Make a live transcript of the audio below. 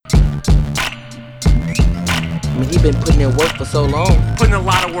mean, he been putting in work for so long. Putting a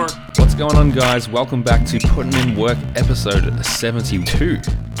lot of work. What's going on, guys? Welcome back to Putting in Work episode 72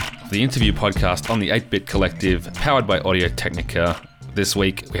 of the interview podcast on the 8-Bit Collective, powered by Audio-Technica. This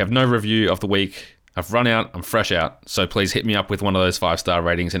week, we have no review of the week. I've run out, I'm fresh out, so please hit me up with one of those 5-star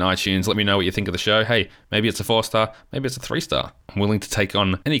ratings in iTunes. Let me know what you think of the show. Hey, maybe it's a 4-star, maybe it's a 3-star. I'm willing to take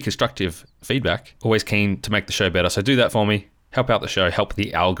on any constructive feedback. Always keen to make the show better, so do that for me. Help out the show, help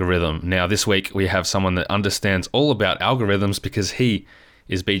the algorithm. Now, this week, we have someone that understands all about algorithms because he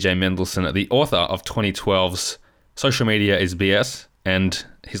is BJ Mendelsohn, the author of 2012's Social Media is BS, and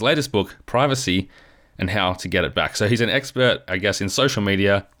his latest book, Privacy and How to Get It Back. So he's an expert, I guess, in social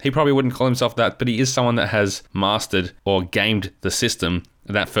media. He probably wouldn't call himself that, but he is someone that has mastered or gamed the system.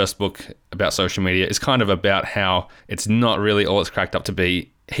 That first book about social media is kind of about how it's not really all it's cracked up to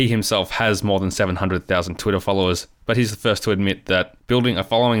be. He himself has more than 700,000 Twitter followers, but he's the first to admit that building a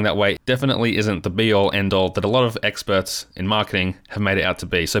following that way definitely isn't the be-all, end-all that a lot of experts in marketing have made it out to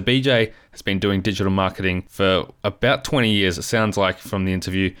be. So BJ has been doing digital marketing for about 20 years, it sounds like from the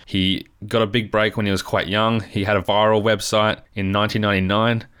interview. He got a big break when he was quite young. He had a viral website in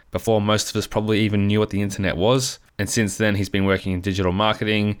 1999, before most of us probably even knew what the internet was. And since then, he's been working in digital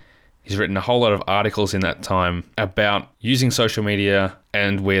marketing. He's written a whole lot of articles in that time about using social media,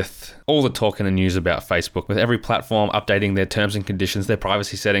 and with all the talk in the news about Facebook, with every platform updating their terms and conditions, their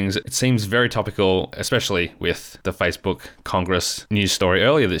privacy settings, it seems very topical, especially with the Facebook Congress news story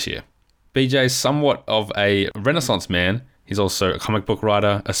earlier this year. BJ is somewhat of a renaissance man. He's also a comic book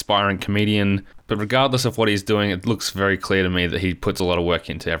writer, aspiring comedian, but regardless of what he's doing, it looks very clear to me that he puts a lot of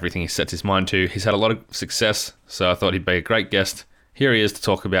work into everything he sets his mind to. He's had a lot of success, so I thought he'd be a great guest. Here he is to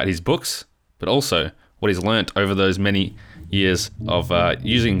talk about his books, but also what he's learnt over those many years of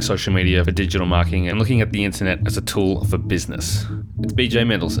using social media for digital marketing and looking at the internet as a tool for business. It's BJ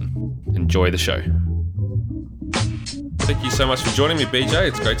Mendelsohn. Enjoy the show. Thank you so much for joining me, BJ.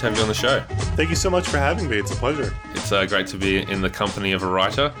 It's great to have you on the show. Thank you so much for having me. It's a pleasure. It's great to be in the company of a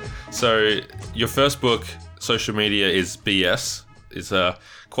writer. So your first book, Social Media is BS, is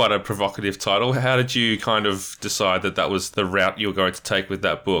quite a provocative title. How did you kind of decide that that was the route you were going to take with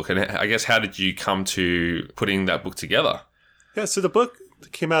that book? And I guess, how did you come to putting that book together? Yeah, so the book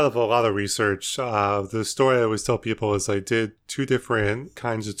came out of a lot of research. The story I always tell people is I did 2 different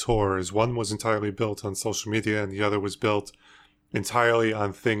kinds of tours. One was entirely built on social media, and the other was built entirely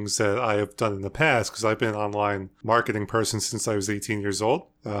on things that I have done in the past, because I've been an online marketing person since I was 18 years old,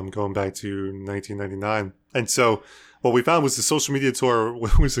 going back to 1999. And so what we found was the social media tour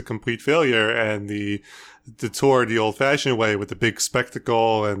was a complete failure, and the tour the old-fashioned way with the big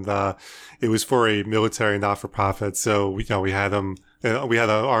spectacle, and it was for a military not-for-profit. So we had them. We had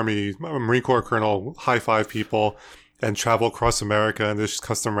a Marine Corps colonel high-five people and travel across America in this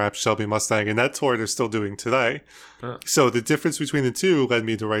custom-wrapped Shelby Mustang, and that tour they're still doing today. So the difference between the two led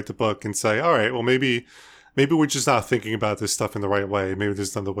me to write the book and say, all right, well, maybe we're just not thinking about this stuff in the right way. Maybe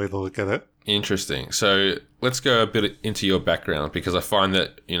there's another way to look at it. Interesting. So let's go a bit into your background, because I find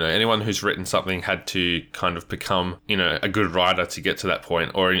that, anyone who's written something had to kind of become, a good writer to get to that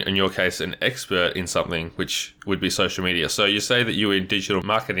point, or in your case, an expert in something, which would be social media. So you say that you were in digital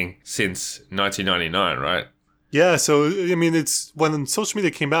marketing since 1999, right? Yeah, so, it's when social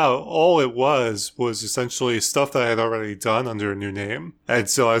media came out, all it was essentially stuff that I had already done under a new name. And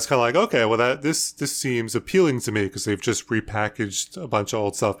so I was kind of like, okay, well, this seems appealing to me because they've just repackaged a bunch of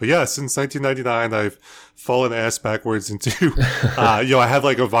old stuff. But yeah, since 1999, I've fallen ass backwards into, I had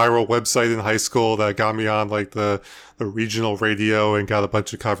like a viral website in high school that got me on like the regional radio and got a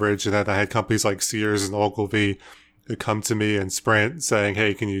bunch of coverage. And then I had companies like Sears and Ogilvy who come to me and Sprint saying,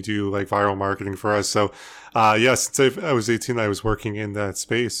 hey, can you do like viral marketing for us? So since I was 18, I was working in that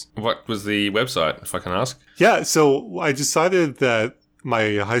space. What was the website, if I can ask? Yeah, so I decided that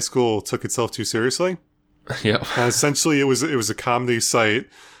my high school took itself too seriously. Yeah. Essentially, it was a comedy site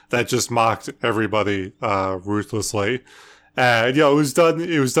that just mocked everybody ruthlessly. And it was done in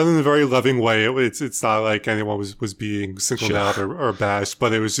a very loving way. It's not like anyone was being singled out or bashed,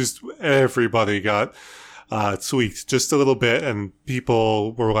 but it was just everybody got tweaked just a little bit, and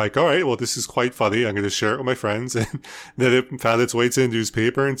people were like, all right, well, this is quite funny. I'm going to share it with my friends. And then it found its way to the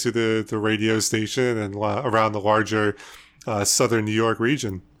newspaper and to the radio station and around the larger southern New York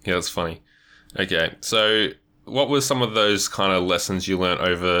region. Yeah, that's funny. Okay, so what were some of those kind of lessons you learned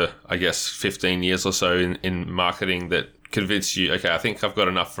over, I guess, 15 years or so in marketing that convinced you, okay, I think I've got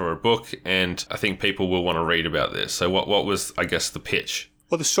enough for a book and I think people will want to read about this? So what was, I guess, the pitch?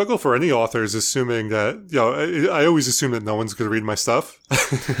 Well, the struggle for any author is assuming that, I always assume that no one's going to read my stuff.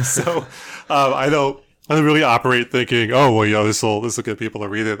 So I know I don't really operate thinking, oh, well, this will get people to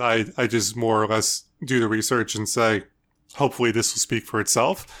read it. I just more or less do the research and say, hopefully this will speak for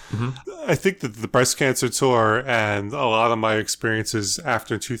itself. I think that the breast cancer tour and a lot of my experiences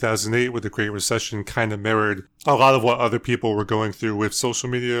after 2008 with the Great Recession kind of mirrored a lot of what other people were going through with social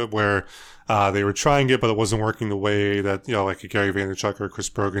media, where they were trying it, but it wasn't working the way that, like a Gary Vaynerchuk or Chris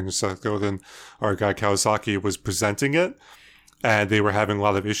Brogan or Seth Godin or Guy Kawasaki was presenting it. And they were having a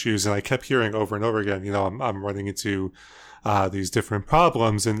lot of issues. And I kept hearing over and over again, I'm running into these different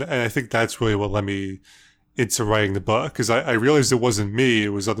problems. And I think that's really what led me into writing the book, because I realized it wasn't me. It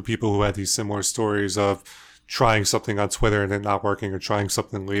was other people who had these similar stories of trying something on Twitter and it not working, or trying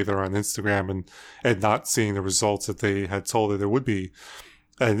something later on Instagram and not seeing the results that they had told it would be.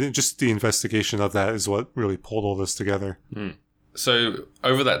 And just the investigation of that is what really pulled all this together. So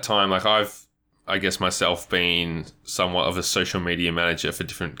over that time, like I guess myself been somewhat of a social media manager for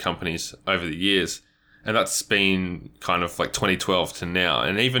different companies over the years. And that's been kind of like 2012 to now.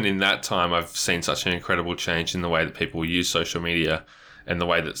 And even in that time, I've seen such an incredible change in the way that people use social media and the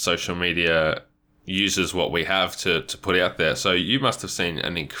way that social media uses what we have to put out there. So you must have seen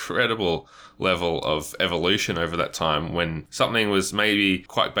an incredible level of evolution over that time, when something was maybe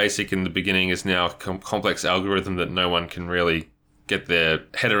quite basic in the beginning is now a complex algorithm that no one can really get their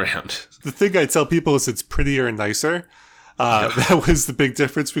head around. The thing I tell people is it's prettier and nicer. That was the big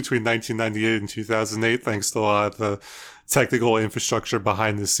difference between 1998 and 2008, thanks to a lot of the technical infrastructure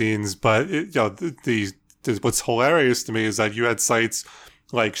behind the scenes. But what's hilarious to me is that you had sites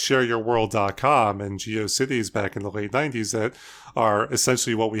like shareyourworld.com and GeoCities back in the late 90s that are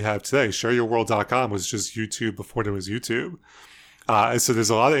essentially what we have today. Shareyourworld.com was just YouTube before there was YouTube. And so there's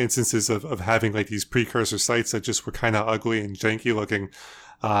a lot of instances of having like these precursor sites that just were kind of ugly and janky looking,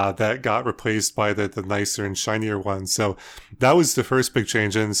 that got replaced by the nicer and shinier ones. So that was the first big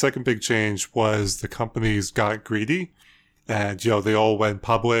change. And the second big change was the companies got greedy, and, they all went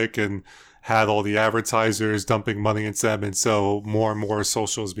public and had all the advertisers dumping money into them. And so more and more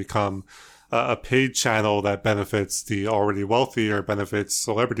socials become a paid channel that benefits the already wealthy, or benefits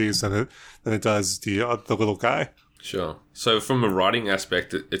celebrities than it does the little guy. Sure. So from a writing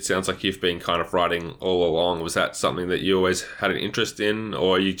aspect, it sounds like you've been kind of writing all along. Was that something that you always had an interest in,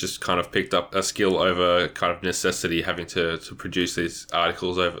 or you just kind of picked up a skill over kind of necessity, having to produce these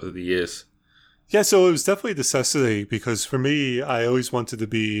articles over the years? Yeah, so it was definitely necessity, because for me, I always wanted to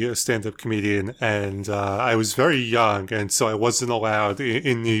be a stand-up comedian, and I was very young, and so I wasn't allowed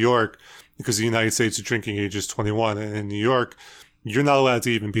in New York, because the United States drinking age is 21, and in New York, you're not allowed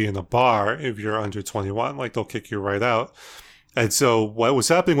to even be in a bar if you're under 21. Like, they'll kick you right out. And so what was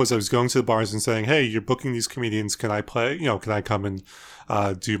happening was I was going to the bars and saying, hey, you're booking these comedians. Can I play? Can I come and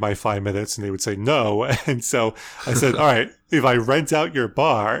do my 5 minutes? And they would say no. And so I said, all right, if I rent out your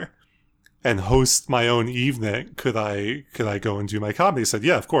bar and host my own evening, could I go and do my comedy? He said,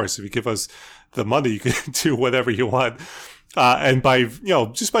 yeah, of course. If you give us the money, you can do whatever you want. And by,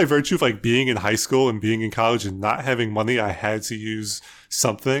 just by virtue of like being in high school and being in college and not having money, I had to use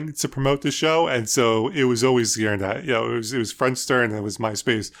something to promote the show. And so it was always the internet. It was Friendster, and it was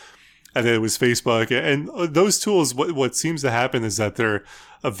MySpace, and then it was Facebook. And those tools, what seems to happen is that they're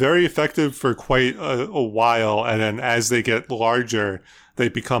very effective for quite a while. And then as they get larger, they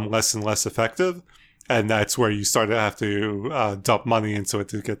become less and less effective. And that's where you start to have to dump money into it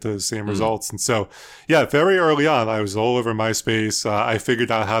to get the same results. And so, yeah, very early on, I was all over MySpace. I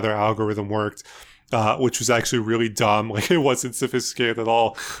figured out how their algorithm worked, which was actually really dumb. Like, it wasn't sophisticated at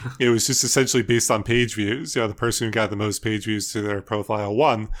all. It was just essentially based on page views. The person who got the most page views to their profile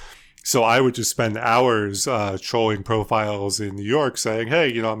won. So I would just spend hours trolling profiles in New York saying,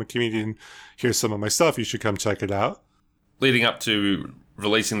 hey, I'm a comedian. Here's some of my stuff. You should come check it out. Leading up to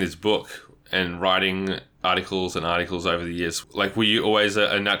releasing this book and writing articles over the years, like, were you always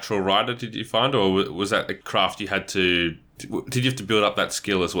a natural writer, did you find, or was that a craft you had to, did you have to build up that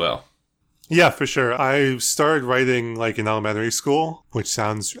skill as well? Yeah, for sure. I started writing like in elementary school, which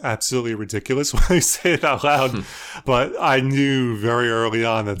sounds absolutely ridiculous when I say it out loud. But I knew very early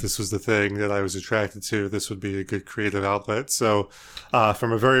on that this was the thing that I was attracted to. This would be a good creative outlet. So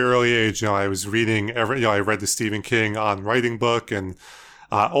from a very early age, I was reading I read the Stephen King On Writing book, and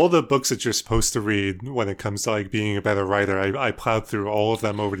all the books that you're supposed to read when it comes to like being a better writer. I plowed through all of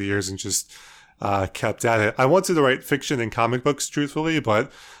them over the years and just kept at it. I wanted to write fiction and comic books, truthfully,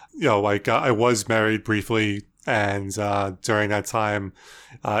 but I was married briefly, and during that time,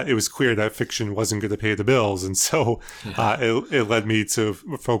 it was clear that fiction wasn't going to pay the bills, and so it led me to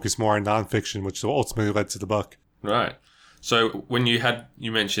focus more on nonfiction, which ultimately led to the book. Right. So when you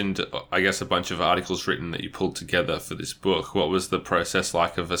mentioned, I guess, a bunch of articles written that you pulled together for this book, what was the process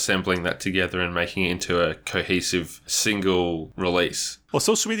like of assembling that together and making it into a cohesive single release? Well,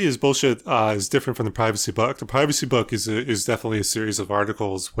 Social Media is Bullshit is different from the Privacy Book. The Privacy Book is definitely a series of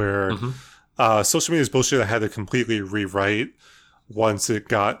articles where Social Media is Bullshit I had to completely rewrite once it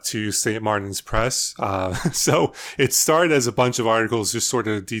got to St. Martin's Press. So it started as a bunch of articles just sort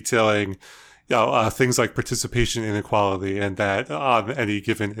of detailing things like participation inequality, and that on any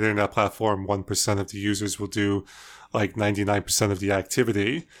given internet platform, 1% of the users will do like 99% of the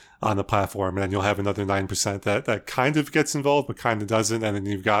activity on the platform. And then you'll have another 9% that kind of gets involved, but kind of doesn't. And then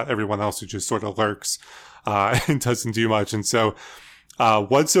you've got everyone else who just sort of lurks and doesn't do much. And so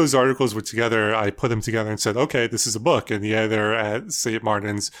once those articles were together, I put them together and said, okay, this is a book. And the editor at St.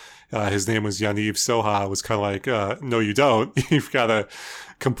 Martin's, his name was Yaniv Soha, was kind of like, no, you don't. You've got to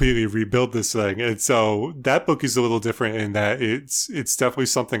completely rebuild this thing. And so that book is a little different in that it's definitely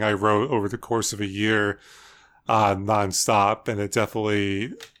something I wrote over the course of a year, nonstop. And it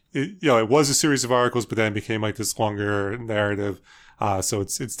definitely, it was a series of articles, but then it became like this longer narrative. So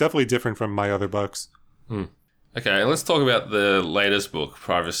it's definitely different from my other books. Okay, let's talk about the latest book,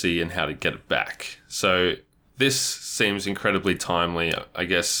 Privacy and How to Get It Back. So this seems incredibly timely. I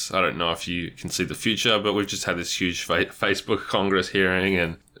guess, I don't know if you can see the future, but we've just had this huge Facebook Congress hearing,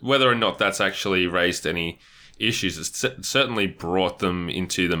 and whether or not that's actually raised any issues, it's certainly brought them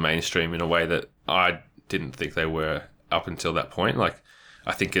into the mainstream in a way that I didn't think they were up until that point. Like,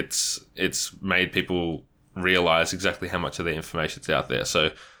 I think it's made people realize exactly how much of the information's out there.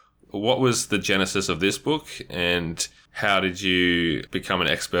 So what was the genesis of this book, and how did you become an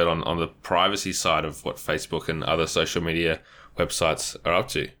expert on the privacy side of what Facebook and other social media websites are up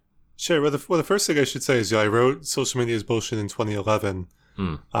to? Sure. Well, the first thing I should say is I wrote Social Media is Bullshit in 2011.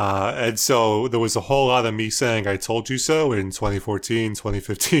 And so there was a whole lot of me saying, I told you so in 2014,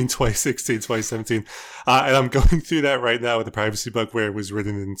 2015, 2016, 2017. And I'm going through that right now with the Privacy Book, where it was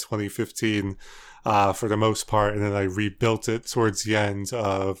written in 2015 for the most part. And then I rebuilt it towards the end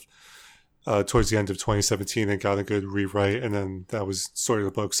of 2017 and got a good rewrite, and then that was sort of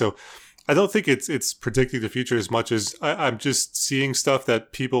the book. So I don't think it's predicting the future as much as I'm just seeing stuff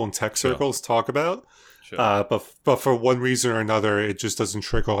that people in tech circles talk about. Sure. But for one reason or another, it just doesn't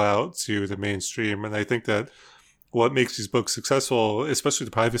trickle out to the mainstream. And I think that what makes these books successful, especially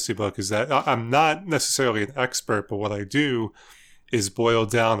the Privacy Book, is that I'm not necessarily an expert, but what I do is boil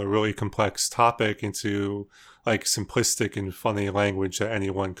down a really complex topic into like simplistic and funny language that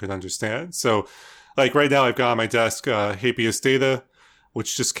anyone could understand. So like right now I've got on my desk Habeas Data,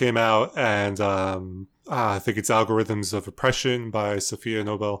 which just came out, and I think it's Algorithms of Oppression by Safiya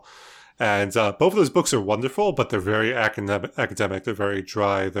Noble. And both of those books are wonderful, but they're very academic. They're very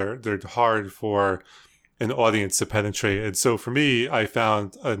dry. They're hard for an audience to penetrate. And so for me, I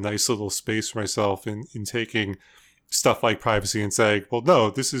found a nice little space for myself in taking stuff like privacy and saying, well, no,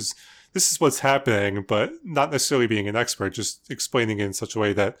 this is what's happening, but not necessarily being an expert, just explaining it in such a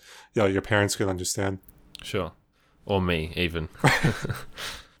way that your parents can understand. Sure. Or me, even.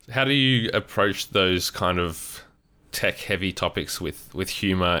 How do you approach those kind of tech-heavy topics with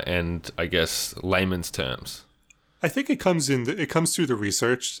humor and, I guess, layman's terms? I think it comes through the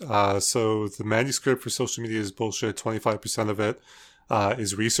research. So the manuscript for Social Media is Bullshit, 25% of it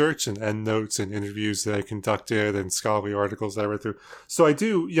is research and endnotes and interviews that I conducted and scholarly articles that I read through. So I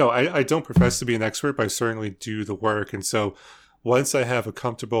do, I don't profess to be an expert, but I certainly do the work. And so once I have a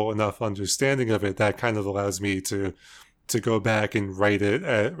comfortable enough understanding of it, that kind of allows me to go back and write it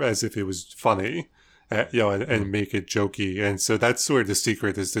as if it was funny, and make it jokey. And so that's sort of the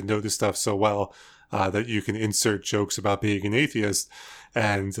secret, is to know the stuff so well that you can insert jokes about being an atheist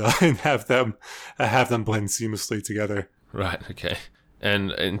and have them blend seamlessly together. Right. Okay.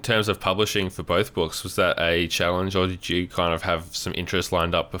 And in terms of publishing for both books, was that a challenge, or did you kind of have some interest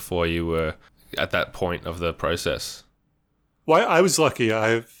lined up before you were at that point of the process? Well, I was lucky.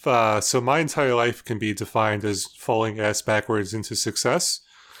 So my entire life can be defined as falling ass backwards into success.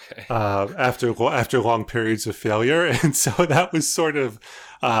 Okay. After long periods of failure. And so that was sort of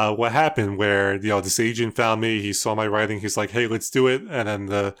what happened, where this agent found me, he saw my writing, he's like, hey, let's do it. And then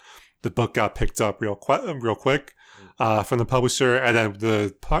the book got picked up real quick from the publisher. And then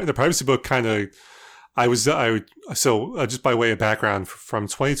the Privacy Book kind of, so just by way of background, from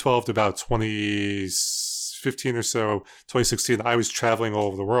 2012 to about 2015 or so, 2016, I was traveling all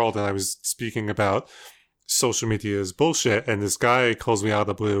over the world, and I was speaking about Social Media is Bullshit. And this guy calls me out of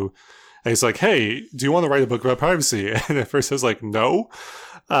the blue, and he's like, hey, do you want to write a book about privacy? And at first I was like, no,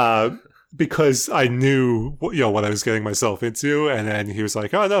 because I knew what I was getting myself into. And then he was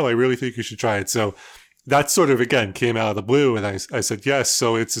like, oh no, I really think you should try it. So that sort of, again, came out of the blue, and I said yes.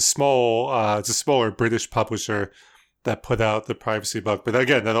 So it's a smaller British publisher that put out the privacy book. But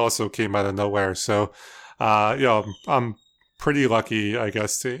again, that also came out of nowhere. So, I'm pretty lucky, I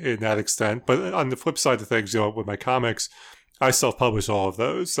guess, in that extent. But on the flip side of things, with my comics, I self-publish all of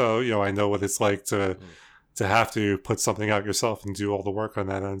those. So, I know what it's like to have to put something out yourself and do all the work on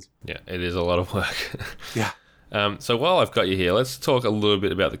that end. Yeah, it is a lot of work. Yeah. So while I've got you here, let's talk a little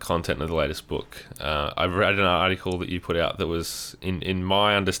bit about the content of the latest book. I've read an article that you put out that was, in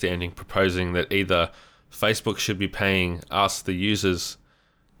my understanding, proposing that either Facebook should be paying us, the users,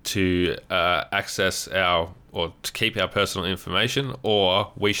 to access or to keep our personal information,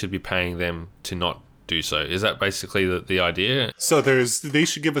 or we should be paying them to not do so. Is that basically the idea? So they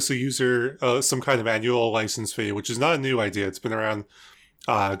should give us a user some kind of annual license fee, which is not a new idea. It's been around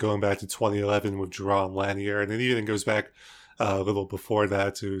going back to 2011 with Jerome Lanier, and it even goes back a little before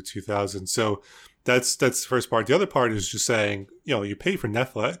that to 2000. So that's the first part. The other part is just saying, you pay for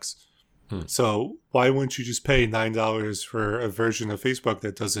Netflix. So why wouldn't you just pay $9 for a version of Facebook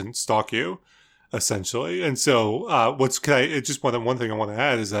that doesn't stalk you, essentially? And so one thing I want to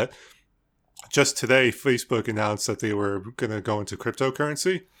add is that just today, Facebook announced that they were going to go into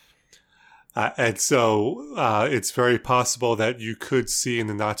cryptocurrency. And so it's very possible that you could see in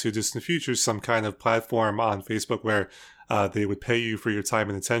the not too distant future some kind of platform on Facebook where they would pay you for your time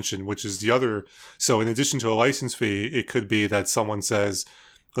and attention, which is the other. So in addition to a license fee, it could be that someone says,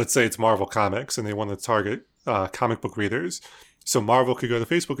 let's say it's Marvel Comics and they want to target comic book readers. So Marvel could go to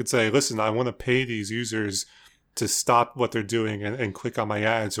Facebook and say, listen, I want to pay these users to stop what they're doing and click on my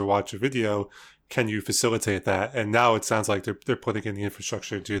ads or watch a video. Can you facilitate that? And now it sounds like they're putting in the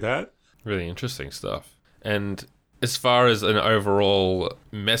infrastructure to do that. Really interesting stuff. And as far as an overall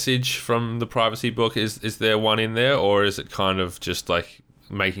message from the privacy book, is there one in there, or is it kind of just like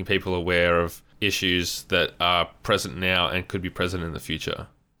making people aware of issues that are present now and could be present in the future?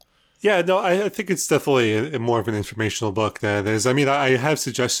 Yeah, no, I think it's definitely more of an informational book than it is. I mean, I have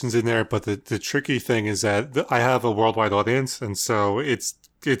suggestions in there, but the tricky thing is that I have a worldwide audience, and so it's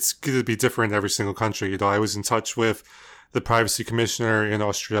going to be different in every single country. I was in touch with the privacy commissioner in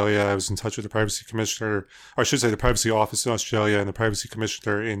Australia. I was in touch with the privacy commissioner, or I should say the privacy office in Australia and the privacy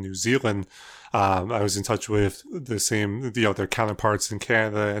commissioner in New Zealand. I was in touch with the same, their counterparts in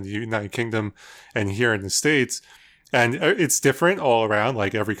Canada and the United Kingdom and here in the States. And it's different all around.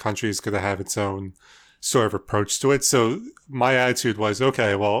 Like every country is going to have its own sort of approach to it. So my attitude was,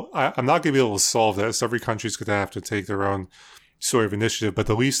 okay, well, I'm not going to be able to solve this. Every country is going to have to take their own sort of initiative. But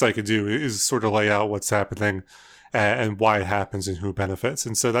the least I could do is sort of lay out what's happening and why it happens and who benefits.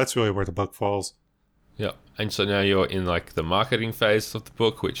 And so that's really where the book falls. Yeah. And so now you're in like the marketing phase of the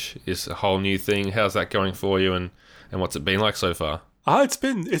book, which is a whole new thing. How's that going for you, and what's it been like so far? It's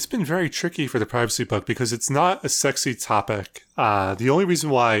been very tricky for the privacy book because it's not a sexy topic. The only reason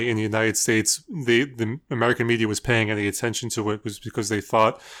why in the United States the American media was paying any attention to it was because they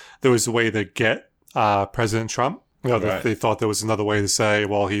thought there was a way to get President Trump. Right. They thought there was another way to say,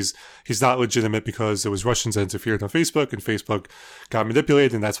 well, he's not legitimate because there was Russians that interfered on Facebook and Facebook got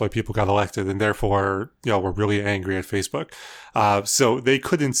manipulated, and that's why people got elected, and therefore, we're really angry at Facebook. So they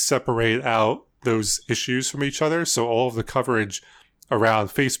couldn't separate out those issues from each other. So all of the coverage around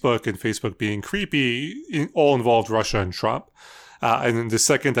Facebook and Facebook being creepy all involved Russia and Trump. And then the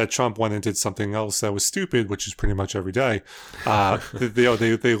second that Trump went and did something else that was stupid, which is pretty much every day,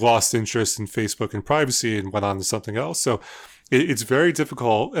 they lost interest in Facebook and privacy and went on to something else. So it's very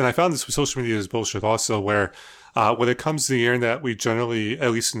difficult. And I found this with social media is bullshit also, where when it comes to the internet, we generally,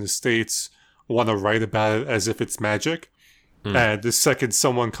 at least in the States, want to write about it as if it's magic. And the second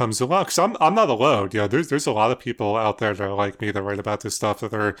someone comes along, because I'm not alone, there's a lot of people out there that are like me that write about this stuff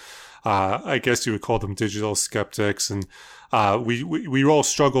that are, I guess you would call them digital skeptics, and we all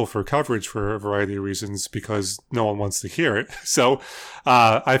struggle for coverage for a variety of reasons because no one wants to hear it. So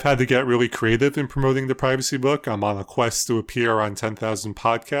I've had to get really creative in promoting the privacy book. I'm on a quest to appear on 10,000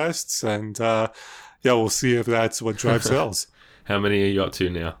 podcasts, and we'll see if that's what drives sales. How many are you up to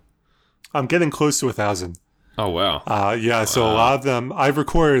now? I'm getting close to 1,000. Oh, wow. So a lot of them, I've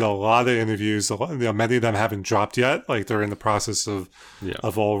recorded a lot of interviews. Many of them haven't dropped yet. Like they're in the process of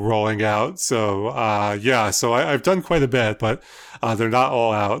all rolling out. So, so I've done quite a bit, but they're not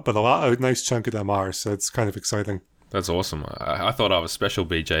all out, but a nice chunk of them are. So it's kind of exciting. That's awesome. I thought I was special,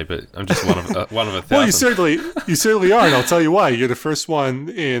 BJ, but I'm just one of 1,000. Well, you certainly are. And I'll tell you why. You're the first one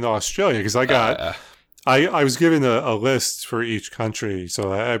in Australia because I was given a list for each country.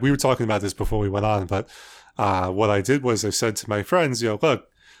 So we were talking about this before we went on, but what I did was I said to my friends, look,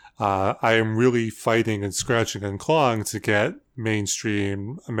 I am really fighting and scratching and clawing to get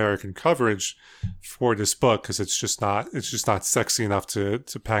mainstream American coverage for this book because it's just not sexy enough to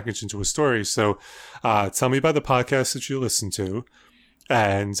package into a story. So tell me about the podcasts that you listen to,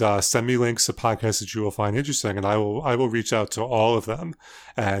 and send me links to podcasts that you will find interesting, and I will reach out to all of them.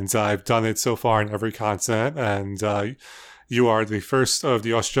 And I've done it so far in every continent, and you are the first of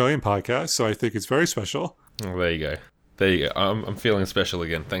the Australian podcasts, so I think it's very special. Oh, there you go. I'm feeling special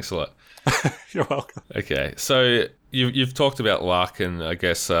again. Thanks a lot. You're welcome. Okay, so you've talked about luck and I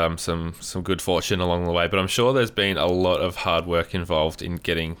guess some good fortune along the way, but I'm sure there's been a lot of hard work involved in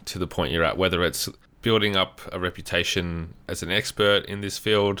getting to the point you're at, whether it's building up a reputation as an expert in this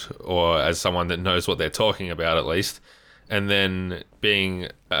field or as someone that knows what they're talking about at least, and then being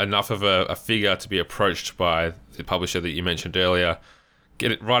enough of a figure to be approached by the publisher that you mentioned earlier,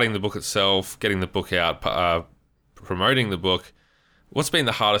 writing the book itself, getting the book out, promoting the book. What's been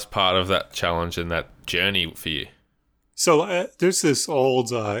the hardest part of that challenge and that journey for you? So there's this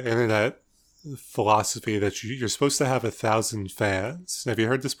old internet philosophy that you're supposed to have 1,000 fans. Have you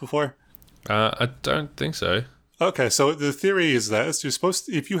heard this before? I don't think so. Okay, so the theory is that you're supposed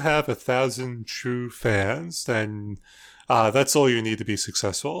to, if you have 1,000 true fans, then that's all you need to be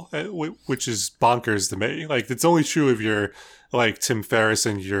successful, which is bonkers to me. Like, it's only true if you're like Tim Ferriss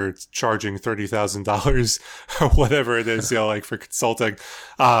and you're charging $30,000 or whatever it is, like for consulting.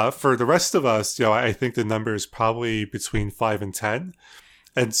 For the rest of us, I think the number is probably between 5 and 10.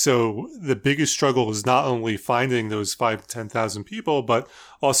 And so the biggest struggle is not only finding those 5 to 10,000 people, but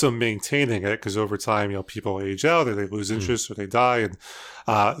also maintaining it, because over time, people age out or they lose interest or they die.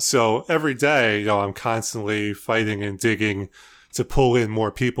 And so every day, I'm constantly fighting and digging to pull in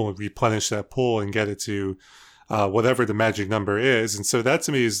more people and replenish that pool and get it to whatever the magic number is. And so that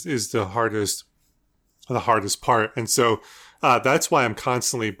to me is the hardest part. And so that's why I'm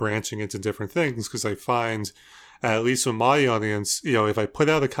constantly branching into different things, because I find, at least with my audience, if I put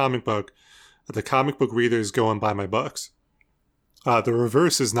out a comic book, the comic book readers go and buy my books. The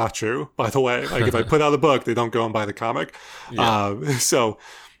reverse is not true, by the way. Like, if I put out a book, they don't go and buy the comic. Yeah. So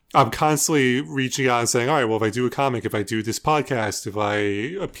I'm constantly reaching out and saying, all right, well, if I do a comic, if I do this podcast, if I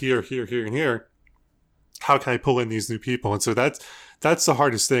appear here, and here, how can I pull in these new people? And so that's the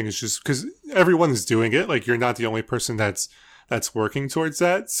hardest thing, is just because everyone is doing it. Like, you're not the only person that's working towards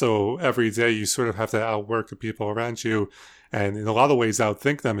that. So every day you sort of have to outwork the people around you, and in a lot of ways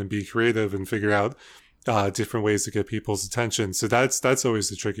outthink them and be creative and figure out different ways to get people's attention. So that's always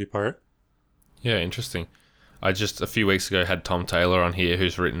the tricky part. Yeah, interesting. I just a few weeks ago had Tom Taylor on here,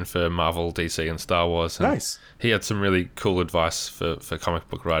 who's written for Marvel, DC, and Star Wars. And nice. He had some really cool advice for comic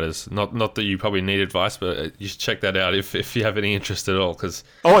book writers. Not that you probably need advice, but you should check that out if you have any interest at all.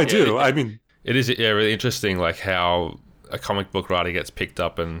 I do. It is really interesting, like how a comic book writer gets picked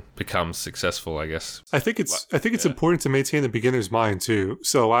up and becomes successful, I guess. I think it's important to maintain the beginner's mind too.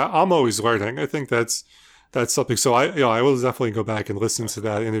 So I'm always learning. I think that's something. So I will definitely go back and listen to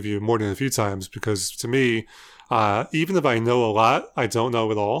that interview more than a few times, because to me, even if I know a lot, I don't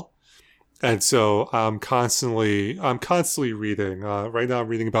know it all. And so I'm constantly reading. Right now I'm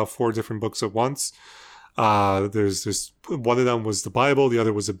reading about 4 different books at once. There's one of them was the Bible. The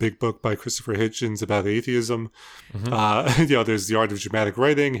other was a big book by Christopher Hitchens about atheism. Mm-hmm. There's The Art of Dramatic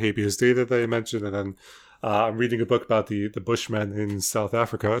Writing, Habeas Data that I mentioned. And then I'm reading a book about the Bushmen in South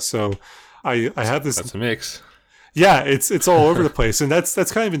Africa. So I have this. That's a mix. Yeah, it's all over the place. And that's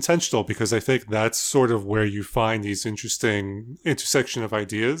kind of intentional, because I think that's sort of where you find these interesting intersection of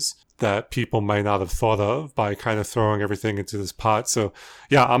ideas that people might not have thought of by kind of throwing everything into this pot. So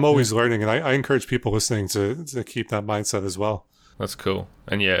yeah, I'm always learning, and I encourage people listening to keep that mindset as well. That's cool.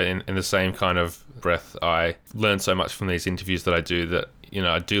 And yeah, in the same kind of breath, I learn so much from these interviews that I do that,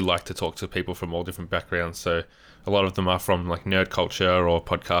 I do like to talk to people from all different backgrounds. So a lot of them are from like nerd culture or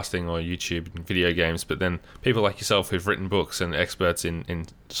podcasting or YouTube and video games, but then people like yourself who've written books and experts in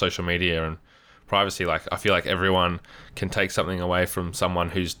social media and privacy. Like, I feel like everyone can take something away from someone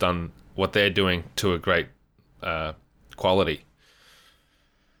who's done what they're doing to a great quality.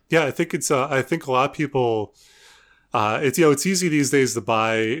 Yeah, I think I think a lot of people, it's easy these days to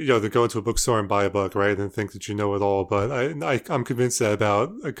buy, to go into a bookstore and buy a book, right, and think that you know it all. But I'm convinced that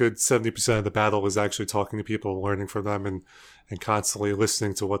about a good 70% of the battle is actually talking to people, learning from them, and constantly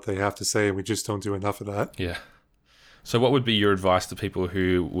listening to what they have to say. And we just don't do enough of that. Yeah. So what would be your advice to people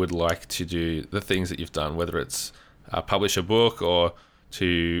who would like to do the things that you've done, whether it's publish a book or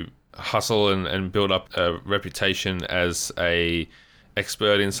to hustle and build up a reputation as a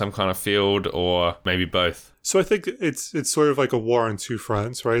expert in some kind of field, or maybe both? So I think it's sort of like a war on 2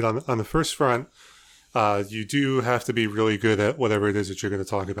 fronts, right? On the first front, you do have to be really good at whatever it is that you're going to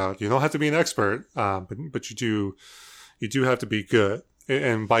talk about. You don't have to be an expert, but you do. you do have to be good.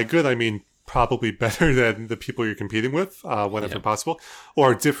 And by good, I mean probably better than the people you're competing with, whenever possible,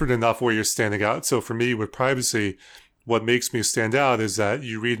 or different enough where you're standing out. So for me, with privacy, what makes me stand out is that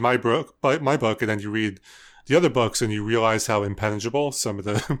you read my book, and then you read the other books, and you realize how impenetrable some of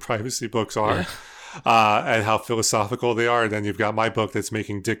the privacy books are, and how philosophical they are. And then you've got my book that's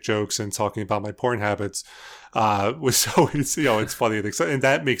making dick jokes and talking about my porn habits. So it's, it's funny and exciting, and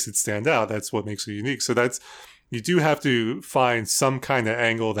that makes it stand out. That's what makes it unique. So you do have to find some kind of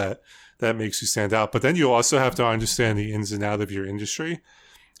angle that makes you stand out. But then you also have to understand the ins and outs of your industry.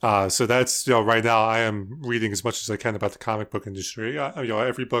 So that's, right now I am reading as much as I can about the comic book industry.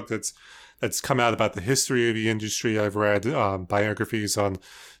 Every book that's come out about the history of the industry, I've read. Biographies on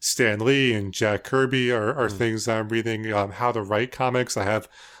Stan Lee and Jack Kirby are things that I'm reading. How to write comics. I have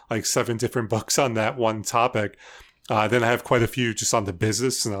like 7 different books on that one topic. Then I have quite a few just on the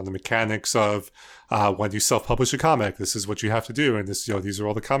business and on the mechanics of when you self-publish a comic, this is what you have to do, and this, these are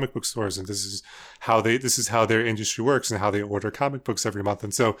all the comic book stores, and this is how their industry works and how they order comic books every month.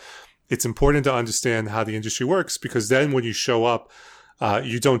 And so it's important to understand how the industry works, because then when you show up,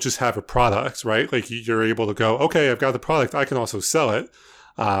 you don't just have a product, right? Like you're able to go, okay, I've got the product, I can also sell it.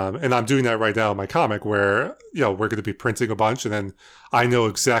 And I'm doing that right now in my comic where, we're going to be printing a bunch, and then I know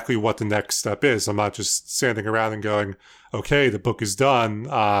exactly what the next step is. I'm not just standing around and going, okay, the book is done.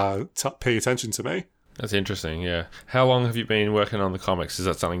 Pay attention to me. That's interesting. Yeah. How long have you been working on the comics? Is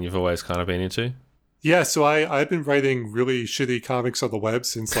that something you've always kind of been into? Yeah. So I've been writing really shitty comics on the web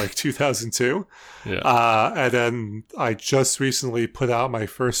since like 2002. Yeah. And then I just recently put out my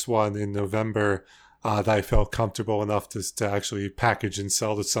first one in November, that I felt comfortable enough to actually package and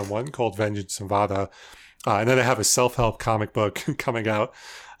sell to someone, called Vengeance Nevada. And then I have a self-help comic book coming out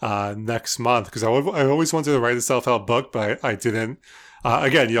next month, because I always wanted to write a self-help book, but I didn't.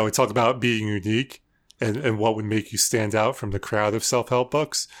 Again, we talked about being unique and what would make you stand out from the crowd of self-help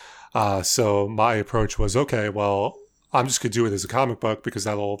books. So my approach was, okay, well, I'm just going to do it as a comic book because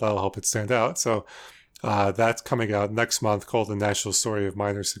that'll help it stand out. So that's coming out next month, called The National Story of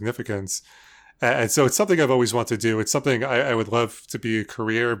Minor Significance. And so it's something I've always wanted to do. It's something I would love to be a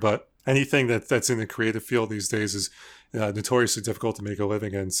career, but anything that's in the creative field these days is notoriously difficult to make a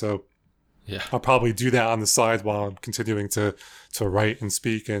living in. So yeah, I'll probably do that on the side while I'm continuing to write and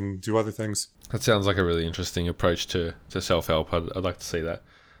speak and do other things. That sounds like a really interesting approach to self-help. I'd like to see that.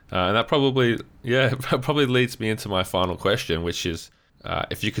 And that probably leads me into my final question, which is,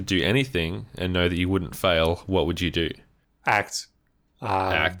 if you could do anything and know that you wouldn't fail, what would you do? Act.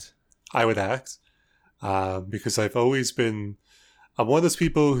 Act. I would act, because I've always been, I'm one of those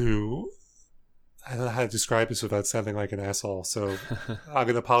people who, I don't know how to describe this without sounding like an asshole, so I'm going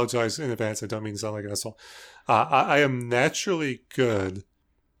to apologize in advance. I don't mean to sound like an asshole. I am naturally good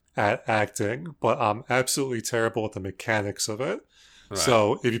at acting, but I'm absolutely terrible at the mechanics of it. Right.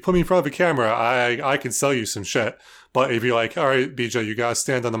 So if you put me in front of a camera, I can sell you some shit. But if you're like, all right, BJ, you gotta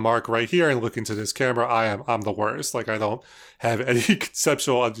stand on the mark right here and look into this camera, I'm the worst. Like, I don't have any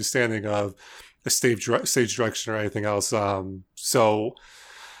conceptual understanding of a stage direction or anything else. So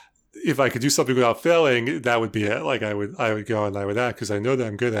if I could do something without failing, that would be it. Like, I would go and I would act, because I know that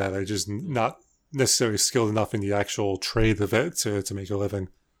I'm good at it. I just not necessarily skilled enough in the actual trade of it to make a living.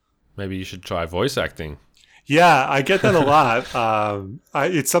 Maybe you should try voice acting. Yeah, I get that a lot.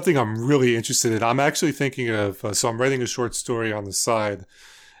 It's something I'm really interested in. I'm actually thinking of, so I'm writing a short story on the side,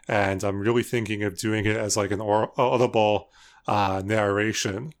 and I'm really thinking of doing it as like an audible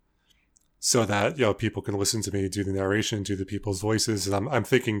narration, so that people can listen to me do the narration, do the people's voices, and I'm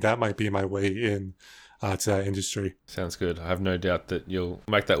thinking that might be my way in to that industry. Sounds good. I have no doubt that you'll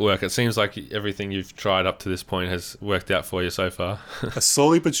make that work. It seems like everything you've tried up to this point has worked out for you so far.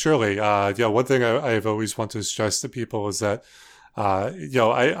 Slowly but surely. One thing I've always wanted to stress to people is that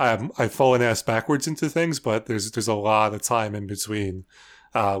I've fallen ass backwards into things, but there's a lot of time in between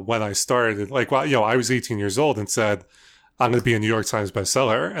when I started. Like, I was 18 years old and said, I'm going to be a New York Times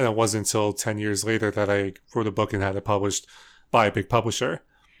bestseller, and it wasn't until 10 years later that I wrote a book and had it published by a big publisher.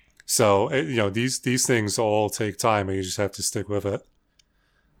 So, these things all take time, and you just have to stick with it.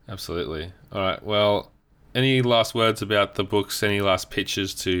 Absolutely. All right. Well, any last words about the books? Any last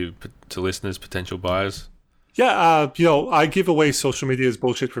pitches to listeners, potential buyers? Yeah, I give away Social Media is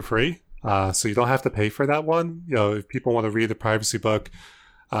Bullshit for free, so you don't have to pay for that one. If people want to read the privacy book,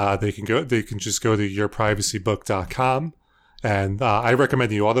 they can just go to yourprivacybook.com, and I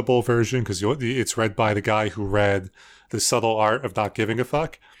recommend the Audible version because it's read by the guy who read The Subtle Art of Not Giving a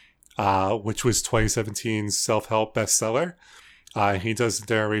Fuck, which was 2017's self-help bestseller. He does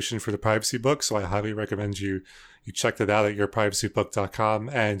the narration for the privacy book, so I highly recommend you You check that out at yourprivacybook.com.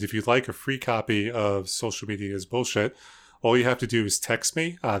 And if you'd like a free copy of Social Media is Bullshit, all you have to do is text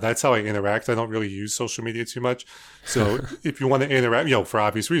me. That's how I interact. I don't really use social media too much. So if you want to interact, for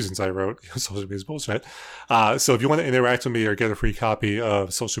obvious reasons, I wrote Social Media is Bullshit. So if you want to interact with me or get a free copy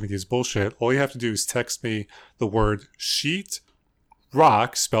of Social Media is Bullshit, all you have to do is text me the word sheet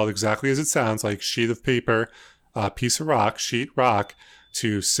rock, spelled exactly as it sounds, like sheet of paper, piece of rock, sheet rock,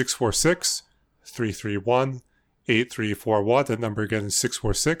 to 646-331-8341. That number again is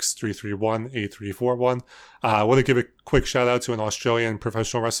 646-331-8341. I want to give a quick shout out to an Australian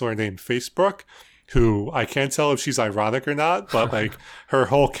professional wrestler named Facebook, who I can't tell if she's ironic or not, but like her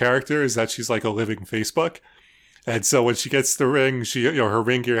whole character is that she's like a living Facebook. And so when she gets the ring, she, her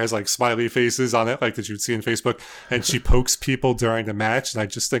ring gear has like smiley faces on it, like that you'd see in Facebook, and she pokes people during the match. And I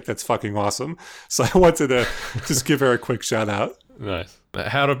just think that's fucking awesome. So I wanted to just give her a quick shout out. Nice.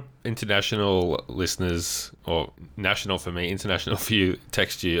 How do international listeners, or national for me, international for you,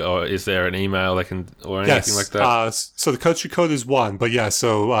 text you? Or is there an email they can, or anything like that? So the country code is 1, but yeah,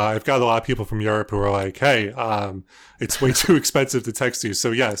 so I've got a lot of people from Europe who are like, hey, it's way too expensive to text you.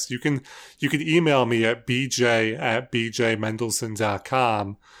 So yes, you can email me at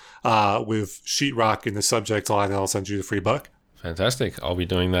bj@bjmendelson.com with sheetrock in the subject line, and I'll send you the free book. Fantastic. I'll be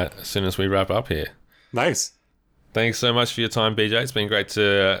doing that as soon as we wrap up here. Nice. Thanks so much for your time, BJ. It's been great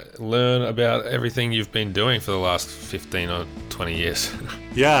to learn about everything you've been doing for the last 15 or 20 years.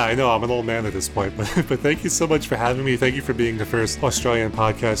 Yeah, I know. I'm an old man at this point, but thank you so much for having me. Thank you for being the first Australian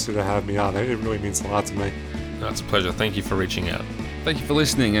podcaster to have me on. It really means a lot to me. No, it's a pleasure. Thank you for reaching out. Thank you for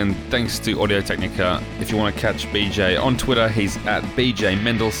listening, and thanks to Audio Technica. If you want to catch BJ on Twitter, he's at BJ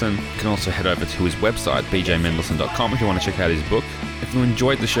Mendelson. You can also head over to his website, bjmendelson.com, if you want to check out his book. If you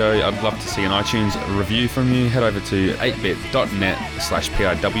enjoyed the show, I'd love to see an iTunes review from you. Head over to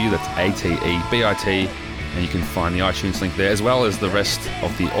 8bit.net/PIW, that's ATEBIT, and you can find the iTunes link there, as well as the rest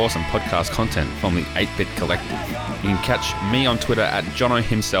of the awesome podcast content from the 8-Bit Collective. You can catch me on Twitter at Jono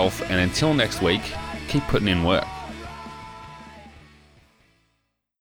himself, and until next week, keep putting in work.